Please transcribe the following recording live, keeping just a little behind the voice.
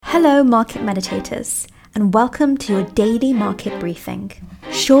Hello, market meditators, and welcome to your daily market briefing.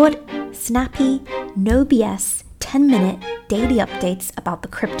 Short, snappy, no BS, 10-minute daily updates about the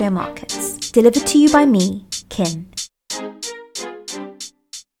crypto markets. Delivered to you by me, Kin.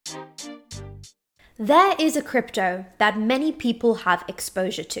 There is a crypto that many people have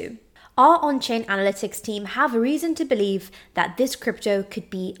exposure to. Our on-chain analytics team have a reason to believe that this crypto could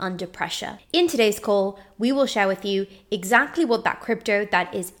be under pressure. In today's call, we will share with you exactly what that crypto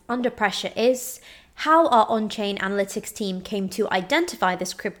that is under pressure is, how our on-chain analytics team came to identify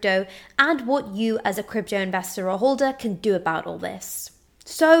this crypto, and what you as a crypto investor or holder can do about all this.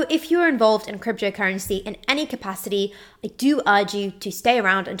 So if you're involved in cryptocurrency in any capacity, I do urge you to stay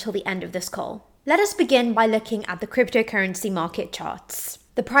around until the end of this call. Let us begin by looking at the cryptocurrency market charts.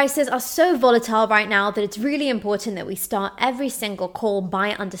 The prices are so volatile right now that it's really important that we start every single call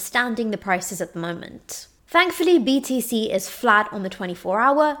by understanding the prices at the moment. Thankfully, BTC is flat on the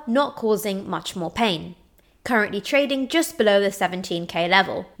 24-hour, not causing much more pain. Currently trading just below the 17k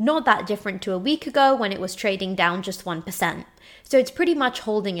level, not that different to a week ago when it was trading down just 1%. So it's pretty much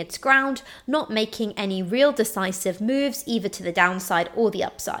holding its ground, not making any real decisive moves either to the downside or the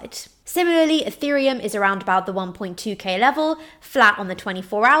upside. Similarly, Ethereum is around about the 1.2k level, flat on the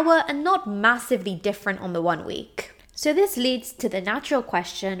 24-hour and not massively different on the 1 week. So this leads to the natural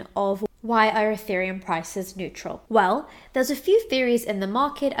question of why are Ethereum prices neutral? Well, there's a few theories in the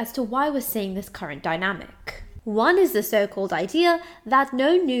market as to why we're seeing this current dynamic. One is the so-called idea that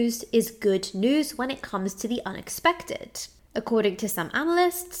no news is good news when it comes to the unexpected. According to some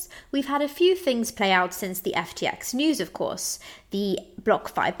analysts, we've had a few things play out since the FTX news, of course. The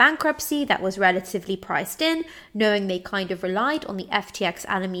BlockFi bankruptcy that was relatively priced in, knowing they kind of relied on the FTX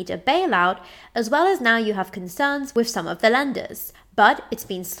Alameda bailout, as well as now you have concerns with some of the lenders. But it's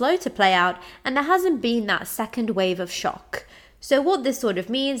been slow to play out and there hasn't been that second wave of shock. So what this sort of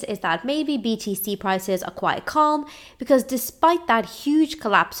means is that maybe BTC prices are quite calm because despite that huge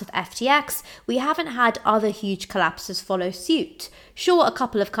collapse of FTX, we haven't had other huge collapses follow suit. Sure, a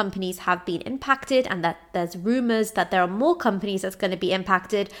couple of companies have been impacted and that there's rumors that there are more companies that's going to be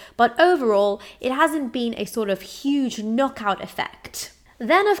impacted, but overall, it hasn't been a sort of huge knockout effect.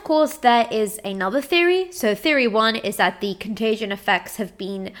 Then, of course, there is another theory. So theory one is that the contagion effects have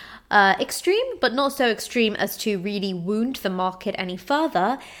been extreme, but not so extreme as to really wound the market any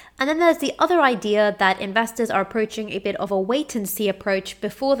further. And then there's the other idea that investors are approaching a bit of a wait-and-see approach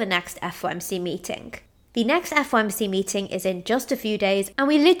before the next FOMC meeting. The next FOMC meeting is in just a few days, and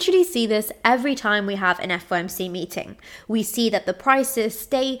we literally see this every time we have an FOMC meeting. We see that the prices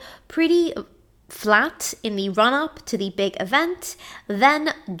stay pretty flat in the run-up to the big event.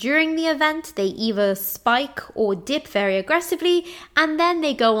 Then during the event, they either spike or dip very aggressively, and then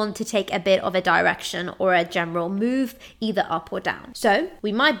they go on to take a bit of a direction or a general move, either up or down. So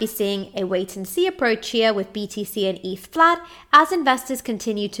we might be seeing a wait-and-see approach here with BTC and ETH flat as investors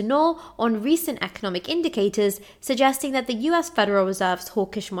continue to gnaw on recent economic indicators suggesting that the US Federal Reserve's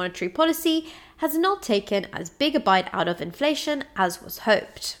hawkish monetary policy has not taken as big a bite out of inflation as was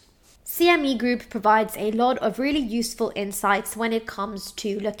hoped. CME Group provides a lot of really useful insights when it comes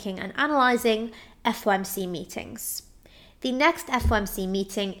to looking and analyzing FOMC meetings. The next FOMC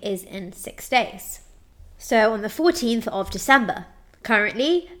meeting is in 6 days. So on the 14th of December.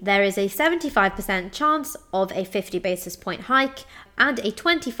 Currently, there is a 75% chance of a 50 basis point hike and a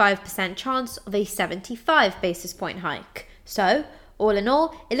 25% chance of a 75 basis point hike. So, all in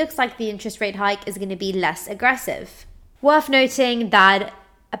all, it looks like the interest rate hike is going to be less aggressive. Worth noting that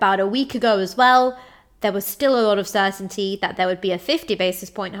about a week ago as well, there was still a lot of certainty that there would be a 50 basis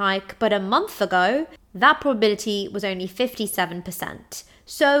point hike, but a month ago, that probability was only 57%.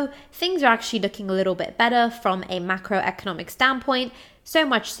 So things are actually looking a little bit better from a macroeconomic standpoint, so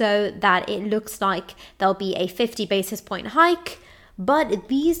much so that it looks like there'll be a 50 basis point hike. But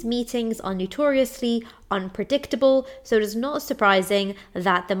these meetings are notoriously unpredictable, so it is not surprising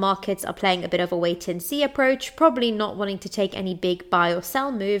that the markets are playing a bit of a wait-and-see approach, probably not wanting to take any big buy or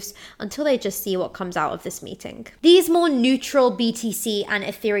sell moves until they just see what comes out of this meeting. These more neutral BTC and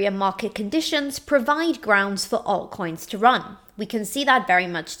Ethereum market conditions provide grounds for altcoins to run. We can see that very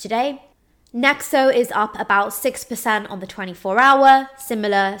much today. Nexo is up about 6% on the 24-hour,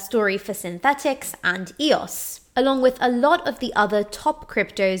 similar story for Synthetics and EOS. Along with a lot of the other top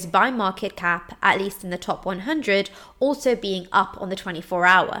cryptos by market cap, at least in the top 100, also being up on the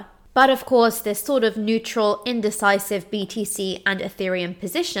 24-hour. But of course, this sort of neutral, indecisive BTC and Ethereum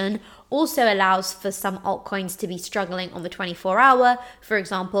position also allows for some altcoins to be struggling on the 24-hour. For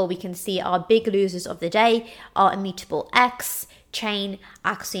example, we can see our big losers of the day are Immutable X, Chain,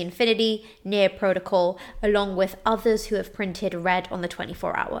 Axie Infinity, Near Protocol, along with others who have printed red on the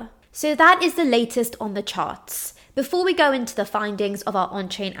 24-hour. So that is the latest on the charts. Before we go into the findings of our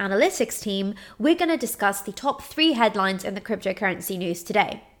on-chain analytics team, we're going to discuss the top 3 headlines in the cryptocurrency news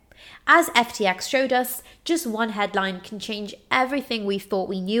today. As FTX showed us, just one headline can change everything we thought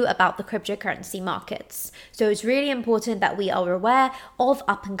we knew about the cryptocurrency markets. So it's really important that we are aware of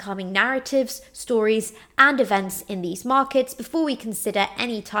up-and-coming narratives, stories, and events in these markets before we consider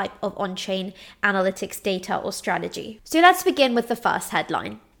any type of on-chain analytics data or strategy. So let's begin with the first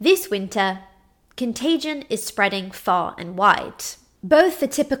headline. This winter, contagion is spreading far and wide. Both the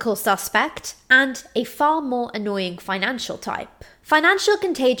typical suspect and a far more annoying financial type. Financial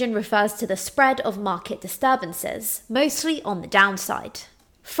contagion refers to the spread of market disturbances, mostly on the downside,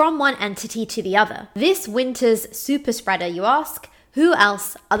 from one entity to the other. This winter's super spreader, you ask? Who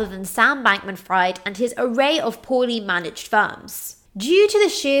else other than Sam Bankman-Fried and his array of poorly managed firms? Due to the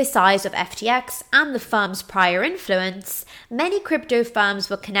sheer size of FTX and the firm's prior influence, many crypto firms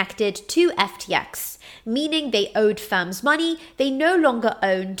were connected to FTX, meaning they owed firms money they no longer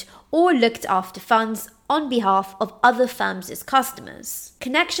owned or looked after funds on behalf of other firms' customers.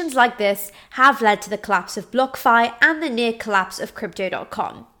 Connections like this have led to the collapse of BlockFi and the near collapse of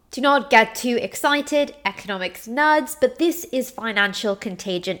Crypto.com. Do not get too excited, economics nerds, but this is financial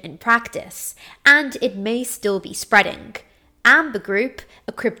contagion in practice, and it may still be spreading. Amber Group,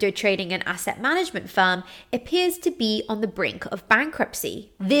 a crypto trading and asset management firm, appears to be on the brink of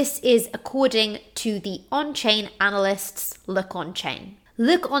bankruptcy. This is according to the on-chain analysts Look On-Chain.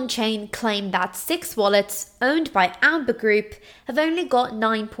 Look On-Chain claimed that 6 wallets owned by Amber Group have only got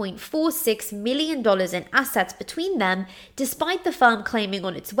 $9.46 million in assets between them, despite the firm claiming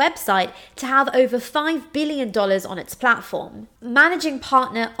on its website to have over $5 billion on its platform. Managing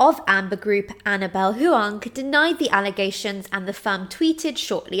partner of Amber Group, Annabelle Huang, denied the allegations, and the firm tweeted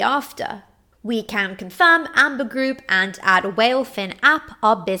shortly after, "We can confirm Amber Group and add Whalefin app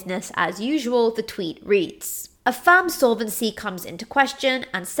are business as usual," the tweet reads. A firm's solvency comes into question,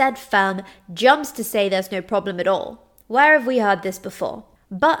 and said firm jumps to say there's no problem at all. Where have we heard this before?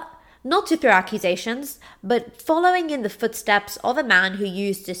 But not to throw accusations, but following in the footsteps of a man who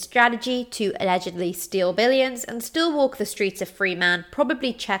used this strategy to allegedly steal billions and still walk the streets of Freeman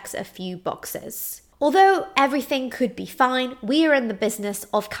probably checks a few boxes. Although everything could be fine, we are in the business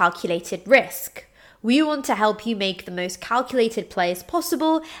of calculated risk. We want to help you make the most calculated plays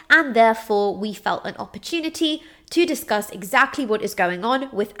possible, and therefore we felt an opportunity to discuss exactly what is going on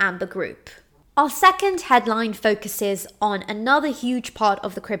with Amber Group. Our second headline focuses on another huge part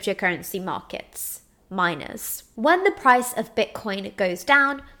of the cryptocurrency markets: miners. When the price of Bitcoin goes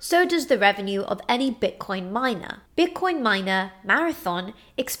down, so does the revenue of any Bitcoin miner. Bitcoin miner Marathon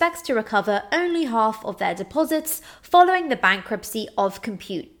expects to recover only half of their deposits following the bankruptcy of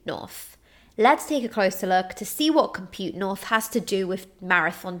Compute North. Let's take a closer look to see what Compute North has to do with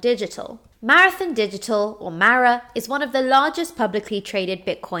Marathon Digital. Marathon Digital, or MARA, is one of the largest publicly traded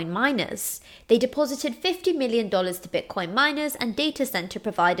Bitcoin miners. They deposited $50 million to Bitcoin miners and data center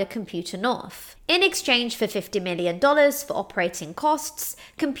provider Compute North. In exchange for $50 million for operating costs,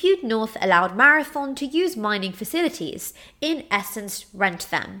 Compute North allowed Marathon to use mining facilities, in essence rent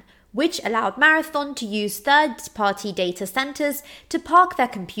them, which allowed Marathon to use third-party data centers to park their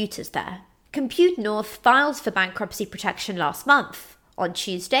computers there. Compute North filed for bankruptcy protection last month. On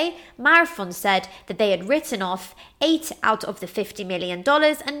Tuesday, Marathon said that they had written off 8 out of the $50 million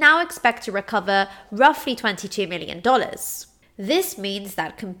and now expect to recover roughly $22 million. This means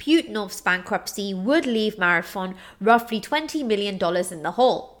that Compute North's bankruptcy would leave Marathon roughly $20 million in the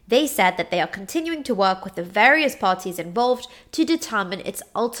hole. They said that they are continuing to work with the various parties involved to determine its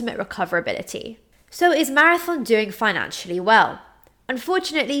ultimate recoverability. So is Marathon doing financially well?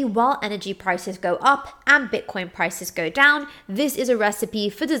 Unfortunately, while energy prices go up and Bitcoin prices go down, this is a recipe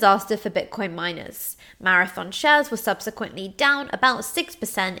for disaster for Bitcoin miners. Marathon shares were subsequently down about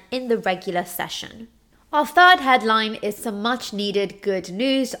 6% in the regular session. Our third headline is some much needed good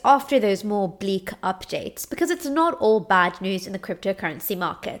news after those more bleak updates, because it's not all bad news in the cryptocurrency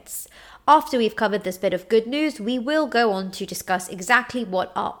markets. After we've covered this bit of good news, we will go on to discuss exactly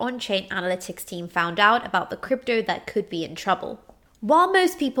what our on-chain analytics team found out about the crypto that could be in trouble. While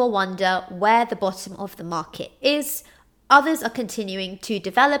most people wonder where the bottom of the market is, others are continuing to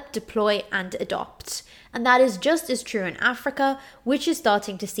develop, deploy, and adopt. And that is just as true in Africa, which is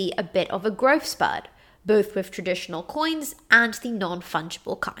starting to see a bit of a growth spurt. both with traditional coins and the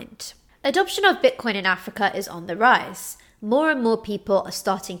non-fungible kind. Adoption of Bitcoin in Africa is on the rise. More and more people are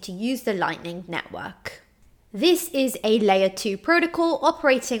starting to use the Lightning Network. This is a Layer 2 protocol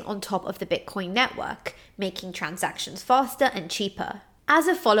operating on top of the Bitcoin network, making transactions faster and cheaper. As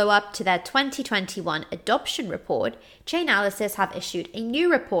a follow-up to their 2021 adoption report, Chainalysis have issued a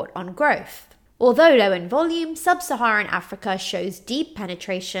new report on growth. Although low in volume, sub-Saharan Africa shows deep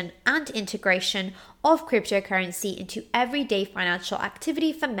penetration and integration of cryptocurrency into everyday financial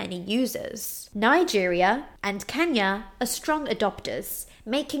activity for many users. Nigeria and Kenya are strong adopters,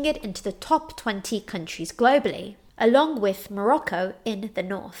 making it into the top 20 countries globally, along with Morocco in the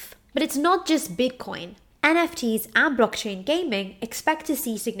north. But it's not just Bitcoin. NFTs and blockchain gaming expect to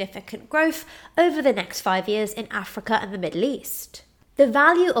see significant growth over the next 5 years in Africa and the Middle East. The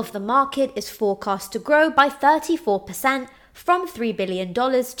value of the market is forecast to grow by 34% from $3 billion to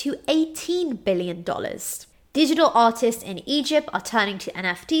 $18 billion. Digital artists in Egypt are turning to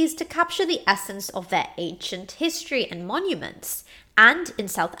NFTs to capture the essence of their ancient history and monuments. And in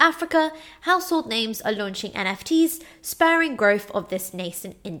South Africa, household names are launching NFTs, spurring growth of this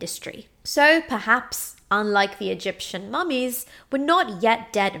nascent industry. So perhaps, unlike the Egyptian mummies, we're not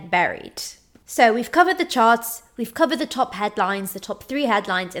yet dead and buried. So we've covered the charts, we've covered the top headlines, the top 3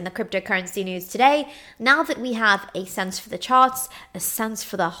 headlines in the cryptocurrency news today. Now that we have a sense for the charts, a sense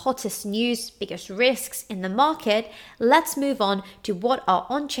for the hottest news, biggest risks in the market, let's move on to what our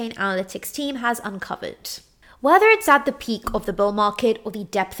on-chain analytics team has uncovered. Whether it's at the peak of the bull market or the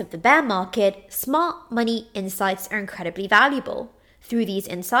depth of the bear market, smart money insights are incredibly valuable. Through these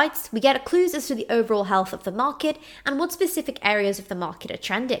insights, we get clues as to the overall health of the market and what specific areas of the market are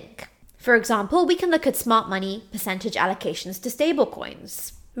trending. For example, we can look at smart money percentage allocations to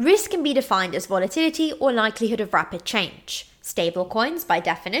stablecoins. Risk can be defined as volatility or likelihood of rapid change. Stablecoins, by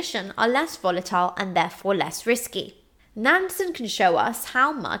definition, are less volatile and therefore less risky. Nansen can show us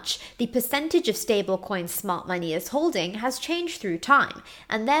how much the percentage of stablecoins smart money is holding has changed through time,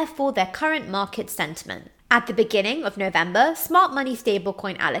 and therefore their current market sentiment. At the beginning of November, smart money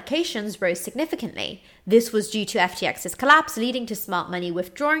stablecoin allocations rose significantly. This was due to FTX's collapse, leading to smart money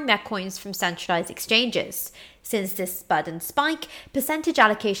withdrawing their coins from centralized exchanges. Since this sudden spike, percentage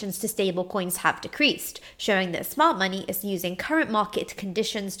allocations to stablecoins have decreased, showing that smart money is using current market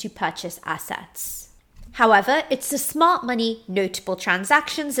conditions to purchase assets. However, it's the smart money notable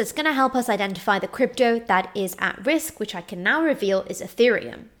transactions that's going to help us identify the crypto that is at risk, which I can now reveal is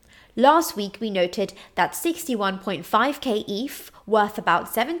Ethereum. Last week, we noted that 61.5k ETH, worth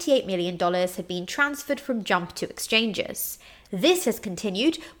about $78 million, had been transferred from Jump to exchanges. This has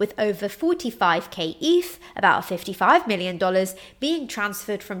continued with over 45k ETH, about $55 million, being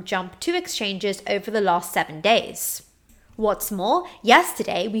transferred from Jump to exchanges over the last 7 days. What's more,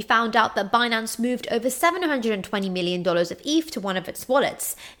 yesterday we found out that Binance moved over $720 million of ETH to one of its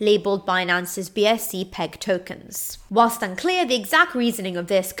wallets, labeled Binance's BSC PEG tokens. Whilst unclear, the exact reasoning of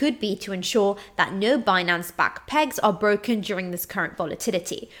this could be to ensure that no Binance-backed pegs are broken during this current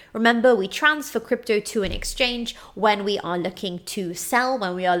volatility. Remember, we transfer crypto to an exchange when we are looking to sell,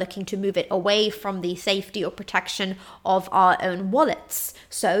 when we are looking to move it away from the safety or protection of our own wallets.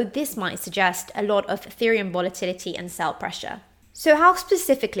 So this might suggest a lot of Ethereum volatility and sell pressure. So how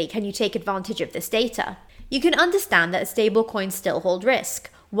specifically can you take advantage of this data? You can understand that stablecoins still hold risk.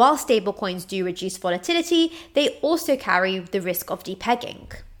 While stablecoins do reduce volatility, they also carry the risk of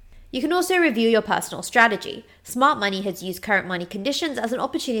depegging. You can also review your personal strategy. Smart money has used current money conditions as an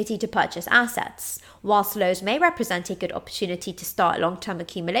opportunity to purchase assets. Whilst lows may represent a good opportunity to start long-term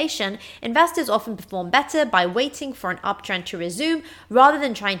accumulation, investors often perform better by waiting for an uptrend to resume rather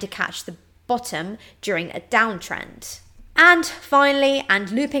than trying to catch the bottom during a downtrend. And finally, and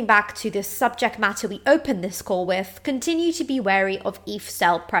looping back to the subject matter we opened this call with, continue to be wary of ETH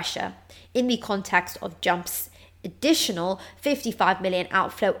sell pressure. In the context of Jump's additional 55 million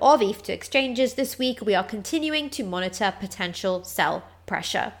outflow of ETH to exchanges this week, we are continuing to monitor potential sell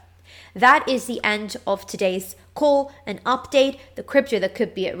pressure. That is the end of today's call, an update. The crypto that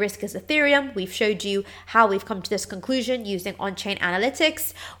could be at risk is Ethereum. We've showed you how we've come to this conclusion using on-chain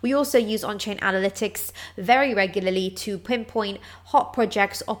analytics. We also use on-chain analytics very regularly to pinpoint hot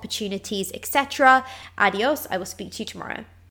projects, opportunities, etc. Adios. I will speak to you tomorrow.